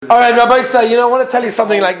All right, Rabbi Say, I want to tell you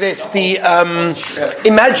something like this.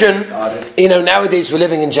 Imagine, nowadays we're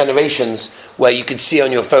living in generations where you can see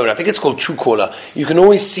on your phone, I think it's called Truecaller, you can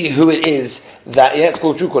always see who it is it's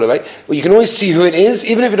called Truecaller, right? Well, you can always see who it is,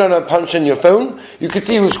 even if you don't have a punch in your phone, you can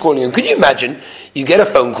see who's calling you. Could you imagine, you get a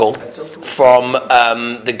phone call from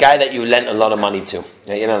the guy that you lent a lot of money to,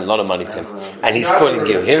 a lot of money to him, and he's calling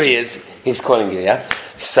you. Here he is, he's calling you, yeah?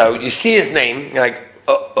 So you see his name, you're like,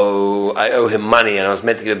 I owe him money and I was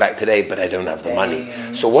meant to give it back today, but I don't have the money.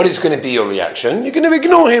 So what is going to be your reaction? You're going to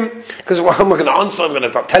ignore him, because I'm not going to answer. I'm going to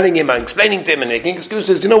start telling him and explaining to him and making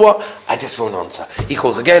excuses. You know what? I just won't answer. He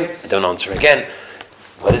calls again, I don't answer again.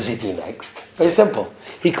 What does he do next? Very simple.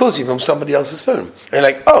 He calls you from somebody else's phone. And you're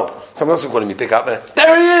like, someone else is calling me, pick up. And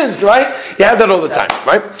there he is, right? You have that all the time,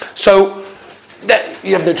 right? So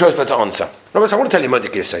you have no choice but to answer. Rabbi, I want to tell you about the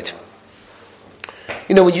Gisait.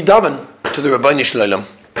 When you daven to the Rabbeinu Shalom,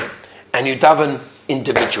 and you daven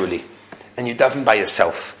individually, and you daven by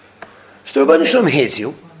yourself, so the Rabbeinu Shalom hears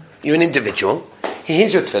you, you're an individual, he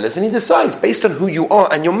hears your tefillahs, and he decides, based on who you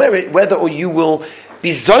are and your merit, whether or you will be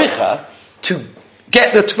zoicha to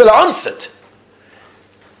get the tefillah answered.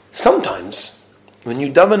 Sometimes, when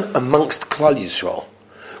you daven amongst Klal Yisrael,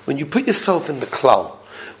 when you put yourself in the klal,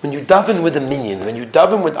 when you daven with a minyan, when you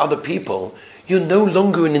daven with other people, you're no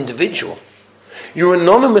longer an individual. You're an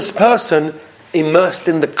anonymous person immersed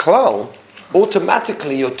in the klal.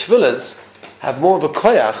 Automatically your tefillahs have more of a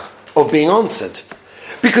koyach of being answered.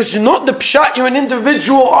 Because you're not the pshat, you're an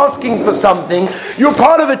individual asking for something. You're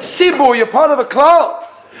part of a tzibur, you're part of a klal.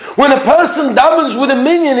 When a person davens with a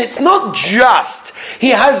minyan, it's not just he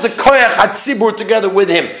has the koyach hatzibur together with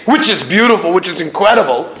him, which is beautiful, which is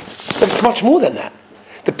incredible, but it's much more than that.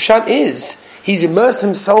 The pshat is he's immersed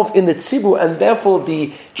himself in the tzibur, and therefore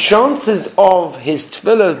the chances of his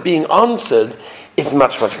tefillah being answered is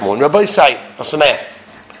much, much more. And Rabbi Say,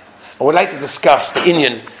 I would like to discuss the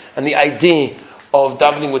inyan and the idea of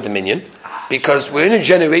davening with the minyan, because we're in a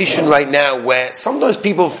generation right now where sometimes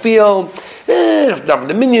people feel,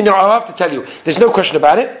 the minyan, I have to tell you, there's no question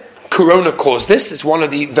about it. Corona caused this. It's one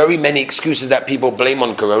of the very many excuses that people blame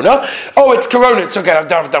on Corona. It's Corona, it's okay, I've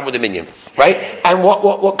done with the minyan. Right? And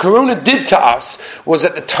what Corona did to us was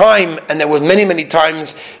at the time, and there were many, many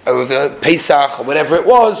times over Pesach or whatever it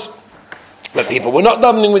was, that people were not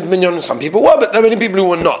davening with minyan, some people were, but there were many people who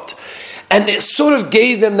were not. And it sort of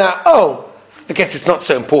gave them that, I guess it's not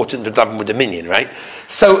so important to daven with the minyan, right?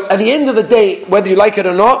 So at the end of the day, whether you like it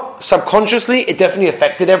or not, subconsciously, it definitely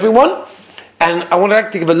affected everyone. And I would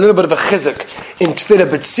like to give a little bit of a chizuk in Tefillah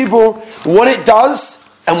B'tzibur, what it does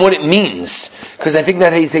and what it means, because I think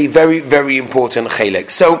that is a very, very important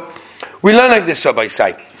chelek. So we learn like this, Rabbi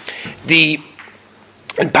Say. In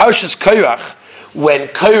Parshas Korach, when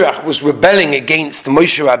Korach was rebelling against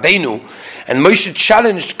Moshe Rabbeinu, and Moshe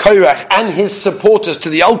challenged Korach and his supporters to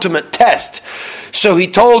the ultimate test, so he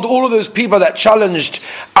told all of those people that challenged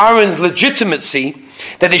Aaron's legitimacy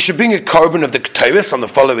that they should bring a korban of the Ketores on the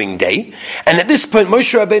following day. And at this point,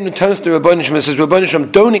 Moshe Rabbeinu turns to Rabbeinu Shem and says, Rabbeinu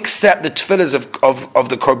Shem, don't accept the tefillahs of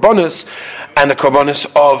the korbanos and the korbanos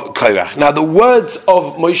of Korach. Now, the words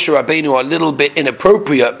of Moshe Rabbeinu are a little bit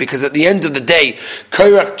inappropriate, because at the end of the day,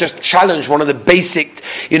 Korach just challenged one of the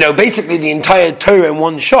basically the entire Torah in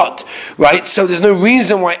one shot, right? So there's no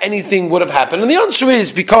reason why anything would have happened. And the answer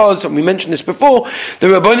is because, and we mentioned this before, the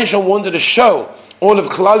Rabbeinu Shem wanted to show all of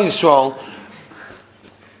Klal Yisrael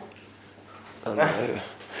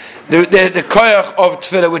the koyach of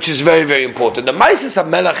tefillah, which is very, very important. The Maises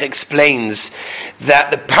HaMelech explains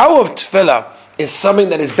that the power of tefillah is something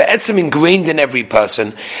that is be'etzim ingrained in every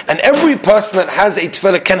person, and every person that has a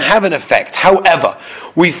tefillah can have an effect. However,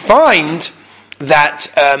 we find that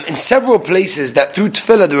in several places that through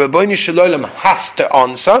tefillah the Rabbeinu Shalom has to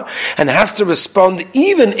answer and has to respond,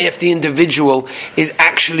 even if the individual is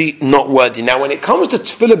actually not worthy. Now, when it comes to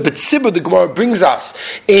tefillah b'tzibur, the Gemara brings us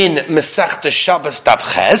in Masechta Shabbos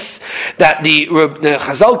Daf Ches that the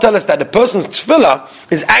Chazal tell us that the person's tefillah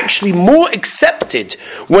is actually more accepted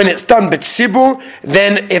when it's done b'tzibur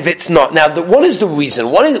than if it's not. Now, what is the reason?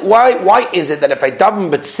 Why is it that if I daven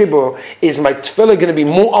b'tzibur, is my tefillah going to be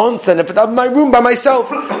more answered than if I daven in my room by myself,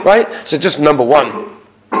 right? So just number one,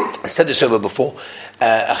 I said this over before,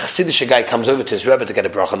 a Chassidish guy comes over to his Rebbe to get a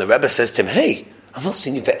bracha, and the Rebbe says to him, hey, I've not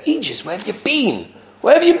seen you for ages, where have you been?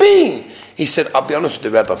 Where have you been? He said, I'll be honest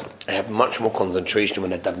with the Rebbe, I have much more concentration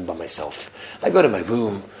when I daven by myself. I go to my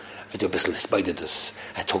room, I do a bit of spider-dus.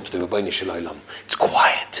 I talk to the Rabbeinu Shalom. It's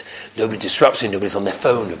quiet. Nobody disrupts me. Nobody's on their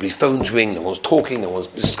phone. Nobody's phones ring. No one's talking. No one's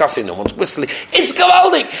discussing. No one's whistling. It's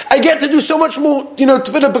gewaldig. I get to do so much more,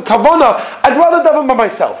 tefillah b'kavona. I'd rather daven by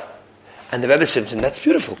myself. And the Rebbe said to him, that's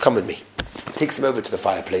beautiful. Come with me. takes him over to the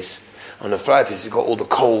fireplace. On the fireplace, he's got all the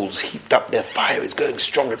coals heaped up there. Fire is going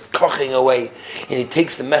strong. It's koching away. And he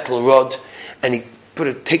takes the metal rod and he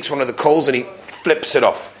takes one of the coals and he flips it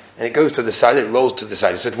off. And it goes to the side. It rolls to the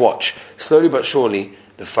side. He said, watch. Slowly but surely,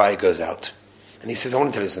 the fire goes out. And he says, I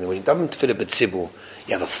want to tell you something. When you daven tefillah b'tzibur,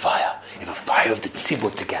 you have a fire. You have a fire of the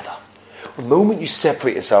tzibur together. The moment you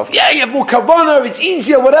separate yourself, you have more kavanah, it's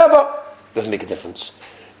easier, whatever. Doesn't make a difference.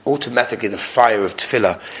 Automatically the fire of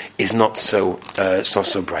tefillah is not so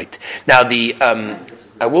bright. Now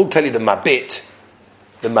I will tell you the Mabit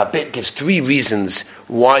gives 3 reasons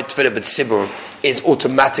why tefillah b'tzibur is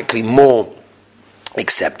automatically more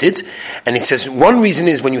accepted, and it says one reason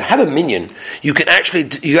is when you have a minyan, you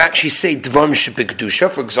actually say dvarim shebekdusha.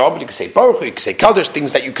 For example, you can say baruch, you can say kaddish,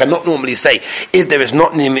 things that you cannot normally say if there is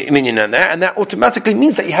not a minyan in there, and that automatically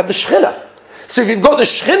means that you have the shechina. So if you've got the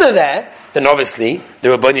shechina there, then obviously the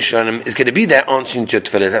Rabboni Shalom is going to be there answering to your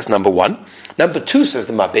tefillah. That's number 1. Number 2, says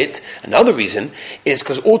the Mabit, another reason is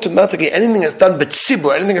because automatically anything that's done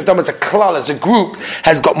b'tzibur, anything that's done as a klal, as a group,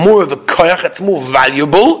 has got more of a koyach, it's more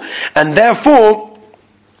valuable, and therefore,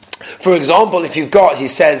 for example, if you've got, he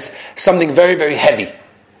says, something very, very heavy,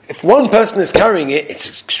 if one person is carrying it,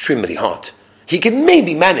 it's extremely hard. He can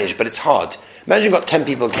maybe manage, but it's hard. Imagine you've got 10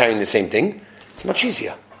 people carrying the same thing. It's much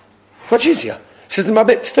easier. Much easier. Says the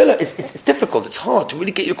Mabit, tefillah, it's difficult, it's hard to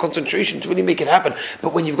really get your concentration, to really make it happen.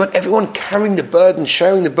 But when you've got everyone carrying the burden,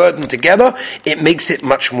 sharing the burden together, it makes it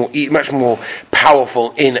much more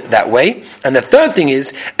powerful in that way. And the third thing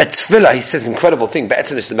is, a tefillah, he says an incredible thing, but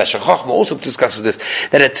the Meshech Chochmah also discusses this,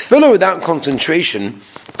 that a tefillah without concentration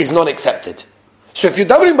is not accepted. So if you're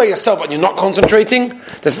davening by yourself and you're not concentrating,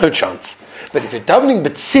 there's no chance. But if you're davening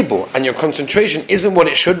b'tzibur and your concentration isn't what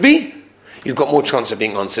it should be, you've got more chance of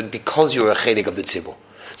being answered because you're a chelik of the tzibur.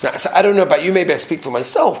 Now, so I don't know about you, maybe I speak for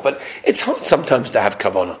myself, but it's hard sometimes to have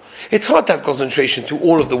kavanah. It's hard to have concentration to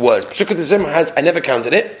all of the words. Pesukah Zimra has, I never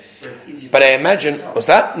counted it, but I imagine, was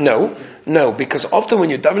that? No, because often when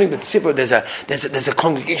you're davening with tzibur, there's a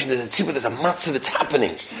congregation, there's a tzibur, there's a matzah that's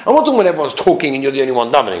happening. I'm not talking when everyone's talking and you're the only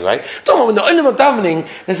one davening, right? I'm talking when the olam are davening,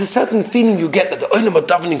 there's a certain feeling you get that the olam are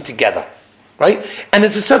davening together. Right? And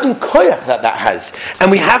there's a certain koyach that has.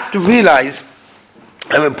 And we have to realize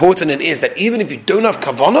how important it is that even if you don't have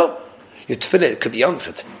kavanah, your tefillah could be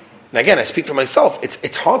answered. And again, I speak for myself,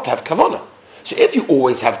 it's hard to have kavanah. So if you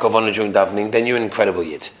always have kavanah during davening, then you're an incredible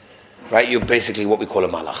yid. Right? You're basically what we call a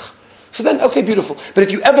malach. So then, okay, beautiful. But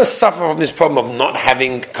if you ever suffer from this problem of not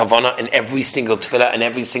having kavanah in every single tefillah and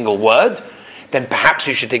every single word, then perhaps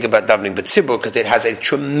you should think about davening b'tzibur because it has a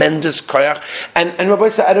tremendous koyach. And Rabbi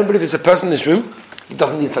said, I don't believe there's a person in this room who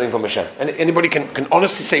doesn't need something from Hashem. And anybody can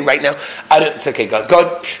honestly say right now, it's okay, God,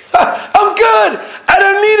 I'm good. I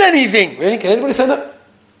don't need anything. Really? Can anybody say that?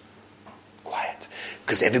 Quiet.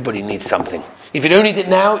 Because everybody needs something. If you don't need it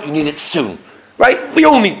now, you need it soon. Right? We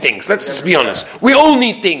all need things. Let's just be honest. We all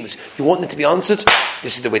need things. You want them to be answered?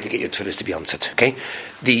 This is the way to get your tefillahs to be answered. Okay?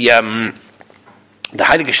 The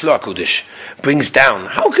Heilige Shloach Kodesh brings down,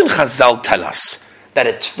 how can Chazal tell us that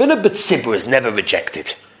a tefillah b'tzibur is never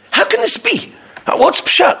rejected? How can this be? What's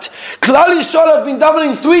pshat? Klal Yisrael have been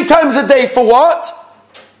davening 3 times a day for what?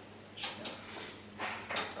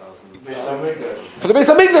 For the Beis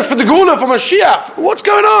HaMikdash, for the Geula, for Mashiach. What's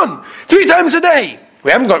going on? 3 times a day.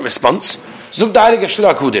 We haven't got a response. Zug the Heilige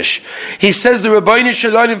Shloach Kodesh. He says the Rabbeinu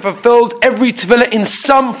Shalom fulfills every tefillah in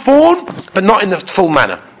some form, but not in the full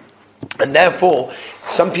manner. And therefore,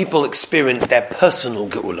 some people experience their personal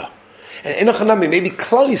geula. And in Hanami, maybe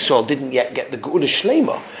Klal Yisrael didn't yet get the geula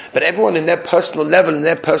shlema, but everyone in their personal level, in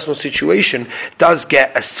their personal situation, does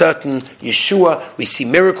get a certain Yeshua. We see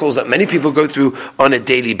miracles that many people go through on a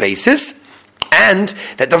daily basis. And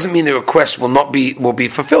that doesn't mean the request will be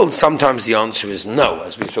fulfilled. Sometimes the answer is no,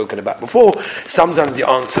 as we've spoken about before. Sometimes the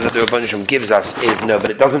answer that the Rebbeinu Shalom gives us is no, but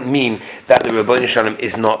it doesn't mean that the Rebbeinu Shalom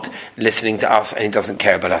is not listening to us and he doesn't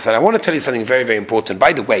care about us. And I want to tell you something very, very important.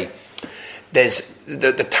 By the way, there's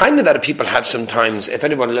the time that people have sometimes, if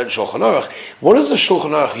anyone learned Shulchan Aruch, what does the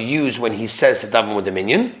Shulchan Aruch use when he says to daven with the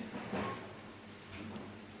minyan?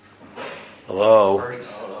 Hello?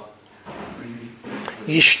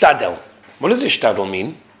 Yishtadel. What does Ishtadl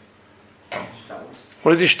mean?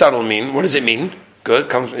 What does Ishtadl mean? What does it mean? Good,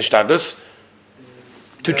 comes from Ishtadlus.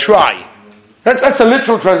 To try. That's the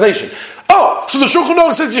literal translation. Oh, so the Shulchan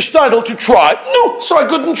Aruch says Ishtadl to try. No, so I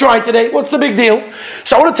couldn't try today. What's the big deal?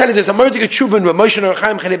 So I want to tell you there's a Mordechai Tshuva in Moshe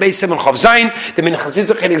Norachaim Chelei Simon Chav Zayin, the Min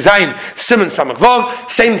Chazizah Chelei Zayin, Simon Samak Vav,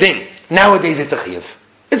 same thing. Nowadays it's a chiyuv.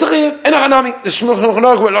 It's a chiyuv. And a hanami. The Shulchan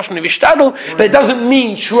Aruch were lashon Ishtadl, but it doesn't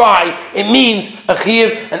mean try. It means a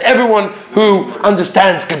chiyuv, and everyone who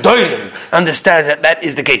understands Gedolim understands that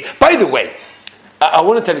is the case. By the way, I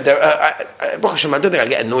want to tell you, Baruch Hashem, I don't think I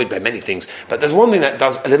get annoyed by many things, but there's one thing that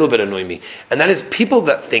does a little bit annoy me, and that is people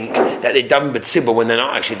that think that they daven b'tzibur when they're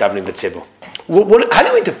not actually davening b'tzibur. How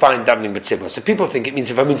do we define davening b'tzibur? So people think it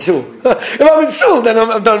means if I'm in shul, then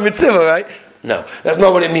I'm done b'tzibur, right? No, that's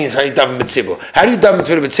not what it means. How you daven b'tzibur? How do you daven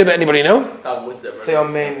b'tzibur? Anybody know? Daven with them. Say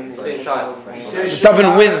amen. Same time.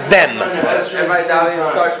 Daven with them.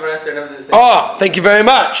 Thank you very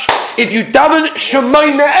much. If you daven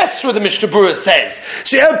Shemayna Esra, the Mishnah Berurah says.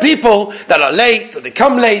 So you have people that are late, or they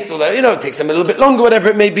come late, or it takes them a little bit longer, whatever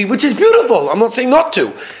it may be, which is beautiful. I'm not saying not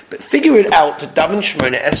to, but figure it out to daven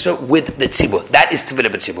Shemayna Esra with the tzibur. That is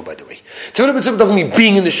Tefillah b'tzibur, by the way. Tefillah b'tzibur doesn't mean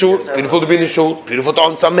being in the shul. It's beautiful to be in the shul. Beautiful to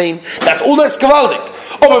answer amen. That's all that's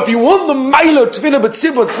kavaldik. But if you want the Milo Tefillah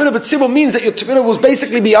b'tzibur means that your Tefillah will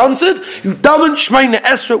basically be answered. You daven Shemayna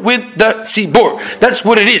Esra with the tzibur. That's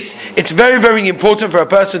what it is. It's very, very important for a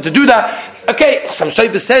person to do that. Okay, some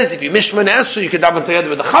Sefer says if you miss Shemayna Esra, you can daven together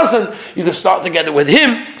with the Chazan, you can start together with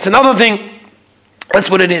him. It's another thing. That's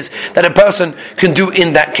what it is that a person can do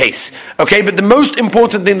in that case. Okay, but the most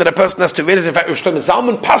important thing that a person has to realize, in fact, Rosh Shlomo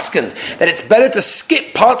Zalman paskend, that it's better to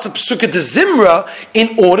skip parts of Sukkah to Zimra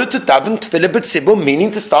in order to daven Tefillah b'tzibur, meaning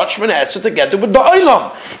to start Shemoneh Esrei together with the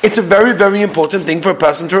Olam. It's a very, very important thing for a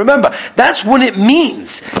person to remember. That's what it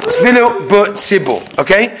means, Tefillah b'tzibur.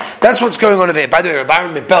 Okay, that's what's going on over here. By the way, Rabbi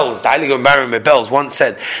Aaron Mibels, the Heilige Rabbi Aaron Mibels, once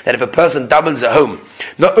said that if a person davens at home,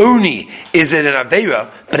 not only is it an Aveira,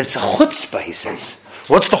 but it's a chutzpah, he says.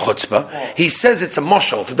 What's the chutzpah? He says it's a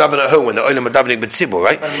moshel to daven at home when the olam are davening b'tzibur,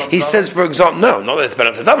 right? He says, for example, no, not that it's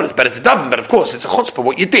better to daven, it's better to daven, but of course it's a chutzpah,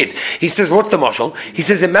 what you did. He says, what's the moshel? He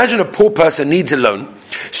says, imagine a poor person needs a loan,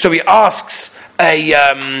 so he asks a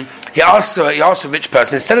rich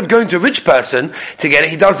person, instead of going to a rich person to get it,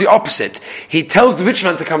 he does the opposite. He tells the rich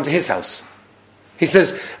man to come to his house. He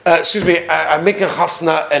says, excuse me, I'm making a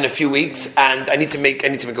chasna in a few weeks, and I need to make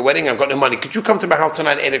a wedding. I've got no money. Could you come to my house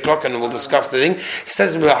tonight at 8 o'clock, and we'll discuss the thing? He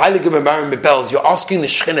says, you're asking the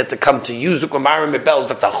Shekhinah to come to you. That's a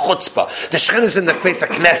chutzpah. The Shekhinah is in the place of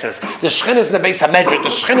Knesset. The Shekhinah is in the base of Medrash. The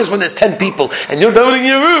Shekhinah is when there's 10 people, and you're davening in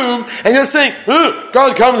your room, and you're saying,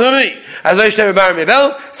 God, come to me. As I say,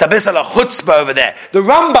 it's a chutzpah over there. The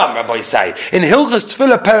Rambam, Rabbi say, in Hilchos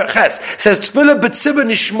Tefillah Perek Ches, says Tefillah b'tzibur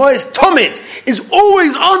nishmois tomid is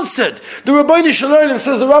always answered. The Rabbeinu Shalom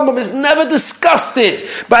says the Rambam is never disgusted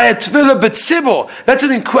by a Tefillah b'tzibur. That's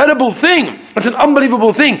an incredible thing. That's an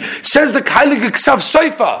unbelievable thing. Says the Heilige Ksav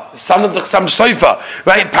Sofer, the son of the Ksav Sofer,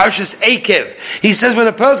 right? Parshas Ekev. He says when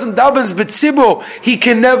a person davens b'tzibur, he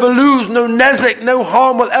can never lose, no nezek, no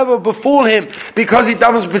harm will ever befall him because he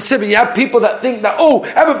davens b'tzibur. You have people that think that, I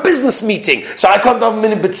have a business meeting, so I can't daven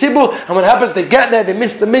minyan b'tzibur, and what happens, they get there, they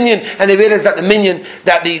miss the minyan, and they realize that the minyan,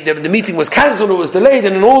 that the meeting was cancelled or was delayed,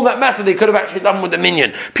 and in all that matter, they could have actually done with the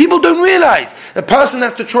minyan. People don't realize the person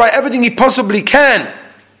has to try everything he possibly can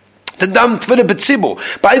to dam Tefillah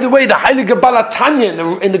b'tzibur. By the way, the Heilige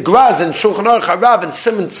Balatanya in the Graz and Shulchan Aruch Harav and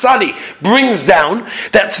Simon Tzadi brings down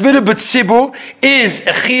that Tefillah b'tzibur is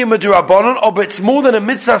a chiyuv d'Rabbanan, but it's more than a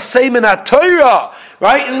mitzvah seimin HaTorah.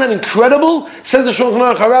 Right? Isn't that incredible? Says the Shulchan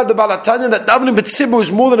Aruch Harav, the Balatanya, that davening b'tzibur is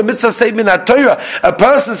more than a mitzvah seimin HaTorah. A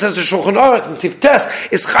person, says the Shulchan Aruch and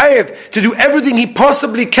Siftes, is chayev to do everything he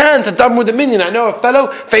possibly can to daven with the minyan. I know a fellow,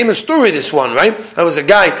 famous story, this one, right? There was a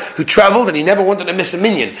guy who traveled and he never wanted to miss a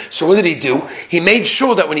minyan. So what did he do? He made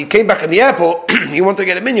sure that when he came back in the airport, he wanted to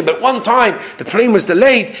get a minyan. But one time, the plane was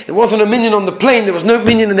delayed. There wasn't a minyan on the plane. There was no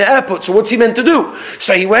minyan in the airport. So what's he meant to do?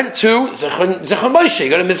 So he went to Zechon Moshe. He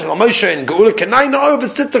got to Zechon Moshe in Geula Kenai. You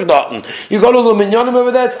got all the minyanim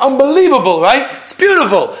over there. It's unbelievable, right? It's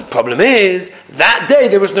beautiful. Problem is, that day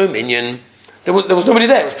there was no minyan. There was nobody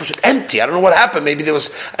there. It was empty. I don't know what happened. Maybe there was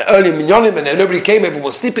early minyanim and nobody came. Everyone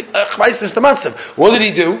was sleeping. What did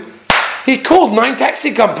he do? He called 9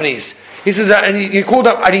 taxi companies. He says, and he called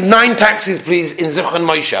up, I need 9 taxis, please, in Zechon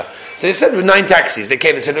Moshe. So they said, with 9 taxis. They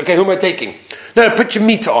came and said, okay, who am I taking? No, put your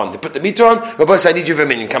meter on. They put the meter on. Rabbi said, I need you for a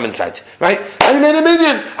minyan. Come inside. Right? And he made a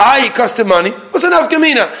minyan. It cost him money. What's enough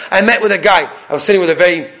gamina? I met with a guy. I was sitting with a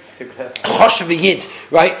very choshev yid,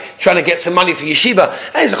 right? Trying to get some money for yeshiva.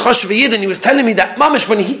 And he's a choshev yid, and he was telling me that mamish,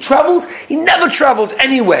 when he travels, he never travels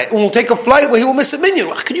anywhere. And will take a flight where he will miss a minyan.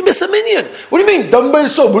 Well, can you miss a minyan? What do you mean? Done by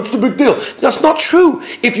yourself. What's the big deal? That's not true.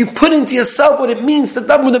 If you put into yourself what it means to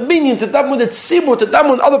daven with a minyan, to daven with a tzibur, to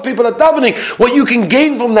daven with other people at davening, what you can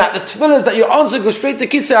gain from that, the tefillahs that your answer goes straight to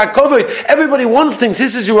kisei hakovod. Everybody wants things.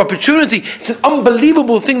 This is your opportunity. It's an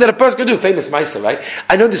unbelievable thing that a person can do. Famous Maisa, right?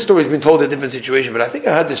 I know this story has been told in a different situation, but I think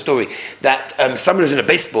I heard this story that someone was in a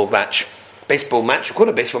baseball match. You call it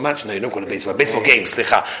a baseball match? No, you don't call it a baseball game.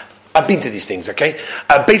 Slicha. I've been to these things, okay?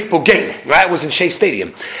 A baseball game, right? It was in Shea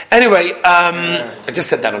Stadium. Anyway, I just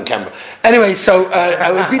said that on camera. Anyway, so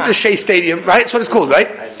I've been to Shea Stadium, right? That's what it's called, right?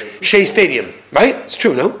 Shea Stadium, right? It's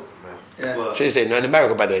true, no? Yeah. Shea Stadium. No, in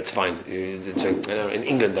America, by the way, it's fine. In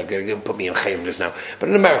England, they're going to put me in Chaim just now. But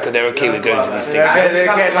in America, they're okay with going to these things.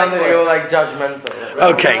 They're like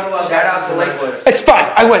judgmental. Okay. Shout out to Lakewood. It's fine.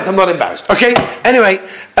 I went. I'm not embarrassed. Okay. Anyway,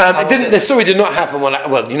 the story did not happen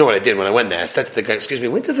when you know what I did when I went there. I said to the guy, excuse me,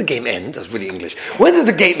 when does the game end? I was really English. When does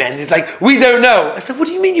the game end? He's like, we don't know. I said, what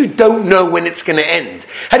do you mean you don't know when it's going to end?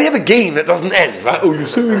 How do you have a game that doesn't end? Right? Oh, you're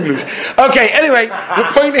so English. Okay. Anyway, the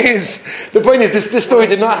point is, this story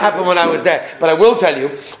did not happen when I was there. But I will tell you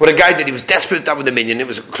what a guy did. He was desperate to daven with the Minyan. It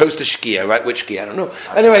was close to Shkia, right? Which Shkia? I don't know.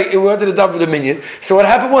 Anyway, he wanted to daven with the Minyan. So what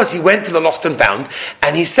happened was he went to the lost and found,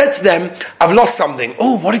 and he said to them, I've lost something.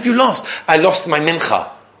 Oh, what have you lost? I lost my mincha.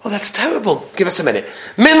 Oh, that's terrible. Give us a minute.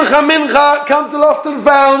 Mincha, come to lost and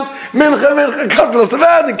found. Mincha, come to lost and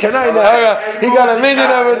found. And Kenai Nahara, he got a minyan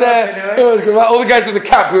over there. All the guys with the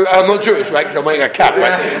cap, who I'm not Jewish, right? Because I'm wearing a cap,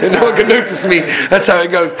 right? And no one can notice me. That's how it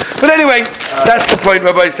goes. But anyway, that's the point,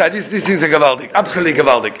 Rabbi said. These things are gavaldik. Absolutely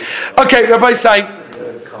gavaldik. Okay, Rabbi said,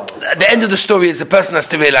 the end of the story is the person has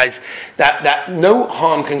to realize that no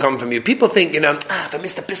harm can come from you. People think, if I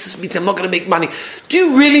miss the business meeting, I'm not going to make money. Do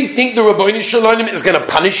you really think the Rabbeinu Shalom is going to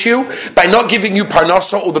punish you by not giving you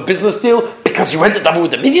parnasa or the business deal because you went to daven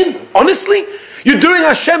with the Minyan? Honestly? You're doing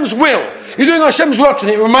Hashem's will. You're doing Hashem's will, and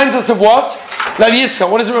it reminds us of what? Lav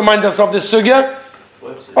Yitzchak. What does it remind us of, this sugya?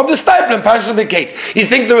 Of the stipend, Parashat Miketz. You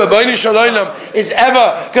think the Rabbeinu Shalom is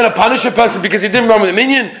ever going to punish a person because he didn't run with a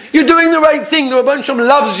Minyan? You're doing the right thing. The Rabbeinu Shalom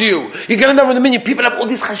loves you. You're going to run with a Minyan. People have all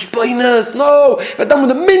these chashbonos. No, if I'm done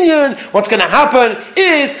with a Minyan, what's going to happen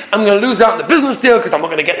is I'm going to lose out on the business deal because I'm not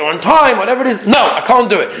going to get there on time, whatever it is. No, I can't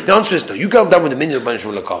do it. The answer is no. You go down with the Minyan, the Rabbeinu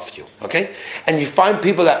Shalom will look after you. Okay? And you find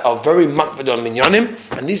people that are very makbid on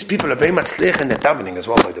Minyanim, and these people are very much sliach in their davening as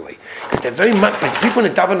well, by the way. Because they're very makbid. People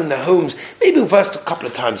in the daven in their homes, maybe the first couple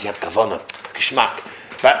of times you have kavanah, geschmack.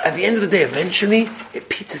 But at the end of the day, eventually, it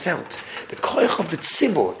peters out. The koich of the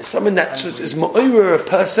tzibur is something that is ma'orer a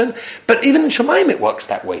person, but even in Shemaim it works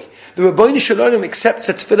that way. The Rabbeinu Shalom accepts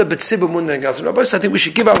a tefillah b'tzibur more than gas. Rabbi, so I think we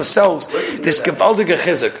should give ourselves this gevaldige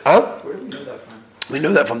chizuk. We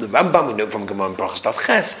know that from the Rambam, we know it from Gemara Brachas Daf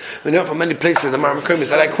Ches, we know it from many places in the Maramakomis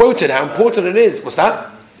that I quoted, how important it is. What's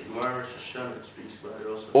that?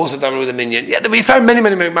 Also done with the Minyan. Yeah, we found many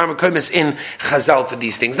Maramakomis in Chazal for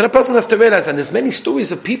these things. And a person has to realize, and there's many stories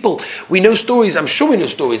of people, we know stories, I'm sure we know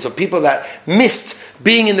stories of people that missed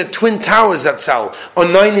being in the Twin Towers at Sal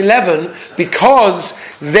on 9/11 because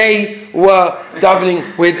they were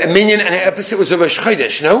davening with a Minyan, and the opposite was a Rosh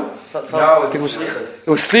Chodesh, no? No, it was Slichas.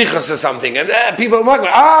 It was Slichas or something. And people were like,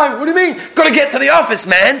 what do you mean? Got to get to the office,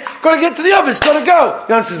 man. Got to get to the office. Got to go.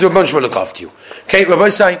 The answer is the Rabban will look after you. Okay, Rabbi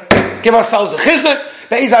say, give ourselves a chizuk,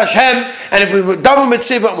 Be'ez Hashem, and if we daven with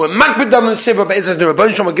Sibra, we're makbid daven with Sibra, Be'ez Hashem, the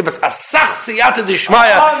Rabban will give us a sach siyata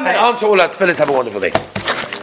d'shmaya and answer all our tefillahs. Have a wonderful day.